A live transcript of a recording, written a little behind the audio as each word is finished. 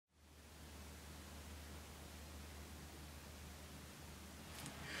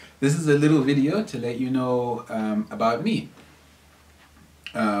this is a little video to let you know about me.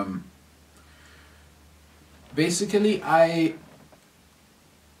 Basically, I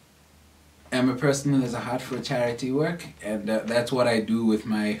am a person who has a heart for charity work, and that's what I do with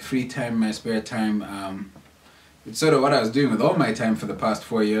my free time, my spare time. It's sort of what I was doing with all my time for the past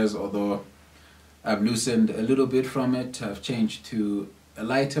 4 years, although I've loosened a little bit from it. I've changed to a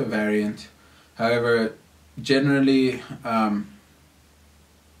lighter variant. However, generally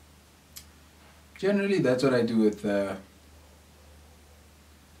that's what I do with the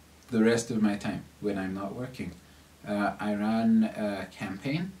rest of my time when I'm not working. I run a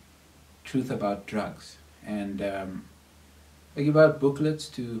campaign, Truth About Drugs, and I give out booklets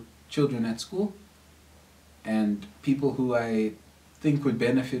to children at school and people who I think would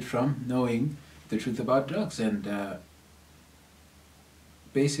benefit from knowing the truth about drugs. And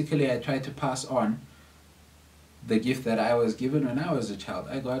basically I try to pass on the gift that I was given when I was a child.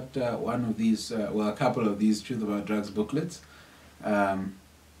 I got one of these, well, a couple of these Truth About Drugs booklets.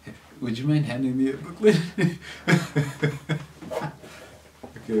 Would you mind handing me a booklet?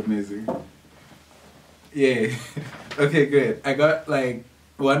 Okay, amazing. Yeah. Okay, great. I got like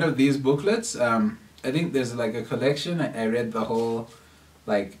one of these booklets. I think there's like a collection. I read the whole,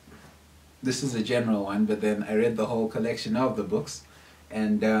 like, this is a general one, but then I read the whole collection of the books.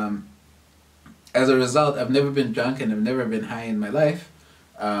 And as a result, I've never been drunk and I've never been high in my life.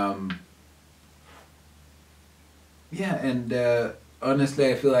 Yeah, and honestly,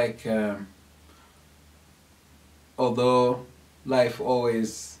 I feel like although you're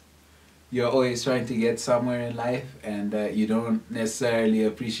always trying to get somewhere in life, and you don't necessarily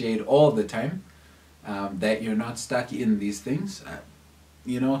appreciate all the time that you're not stuck in these things.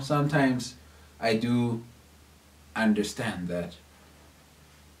 You know, sometimes I do understand that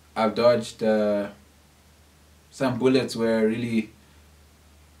I've dodged some bullets where really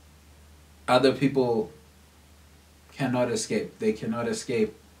other people cannot escape. They cannot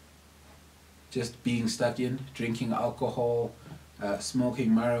escape just being stuck in, drinking alcohol, smoking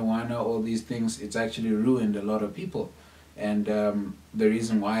marijuana, all these things. It's actually ruined a lot of people. And the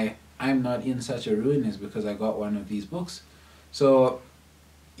reason why I'm not in such a ruin is because I got one of these books. So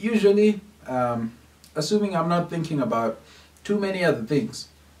usually, assuming I'm not thinking about too many other things,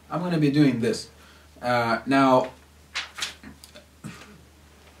 I'm going to be doing this. Now,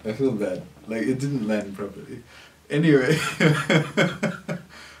 I feel bad. Like, it didn't land properly. Anyway,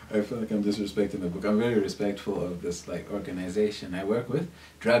 I feel like I'm disrespecting the book. I'm very respectful of this organization I work with,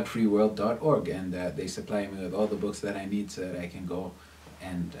 drugfreeworld.org, and they supply me with all the books that I need so that I can go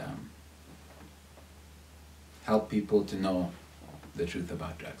and help people to know the truth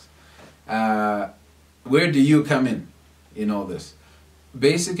about drugs. Where do you come in all this?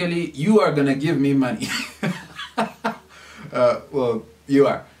 Basically, you are going to give me money. Well, you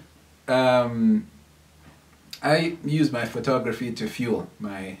are. I use my photography to fuel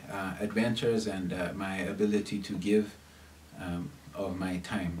my adventures and my ability to give of my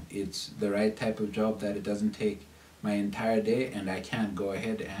time. It's the right type of job that it doesn't take my entire day, and I can go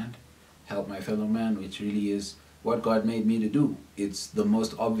ahead and help my fellow man, which really is what God made me to do. It's the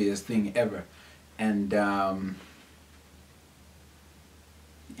most obvious thing ever. And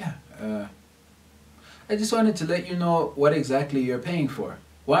yeah, I just wanted to let you know what exactly you're paying for.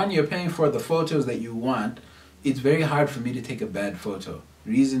 One, you're paying for the photos that you want. It's very hard for me to take a bad photo.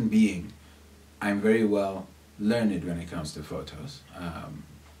 Reason being, I'm very well learned when it comes to photos,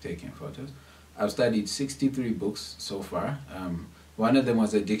 taking photos. I've studied 63 books so far. One of them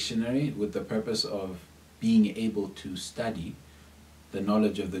was a dictionary with the purpose of being able to study the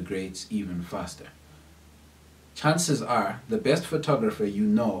knowledge of the greats even faster. Chances are, the best photographer you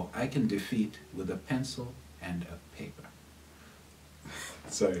know, I can defeat with a pencil and a paper.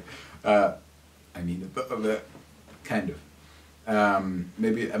 Sorry. I mean, kind of.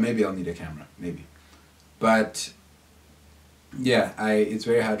 Maybe I'll need a camera, maybe. But yeah, it's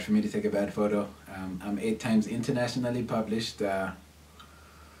very hard for me to take a bad photo. I'm 8 times internationally published,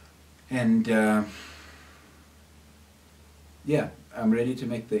 and yeah, I'm ready to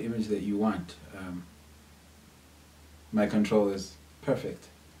make the image that you want. My control is perfect.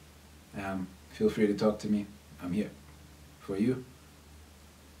 Feel free to talk to me. I'm here for you.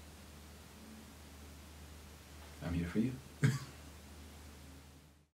 I'm here for you.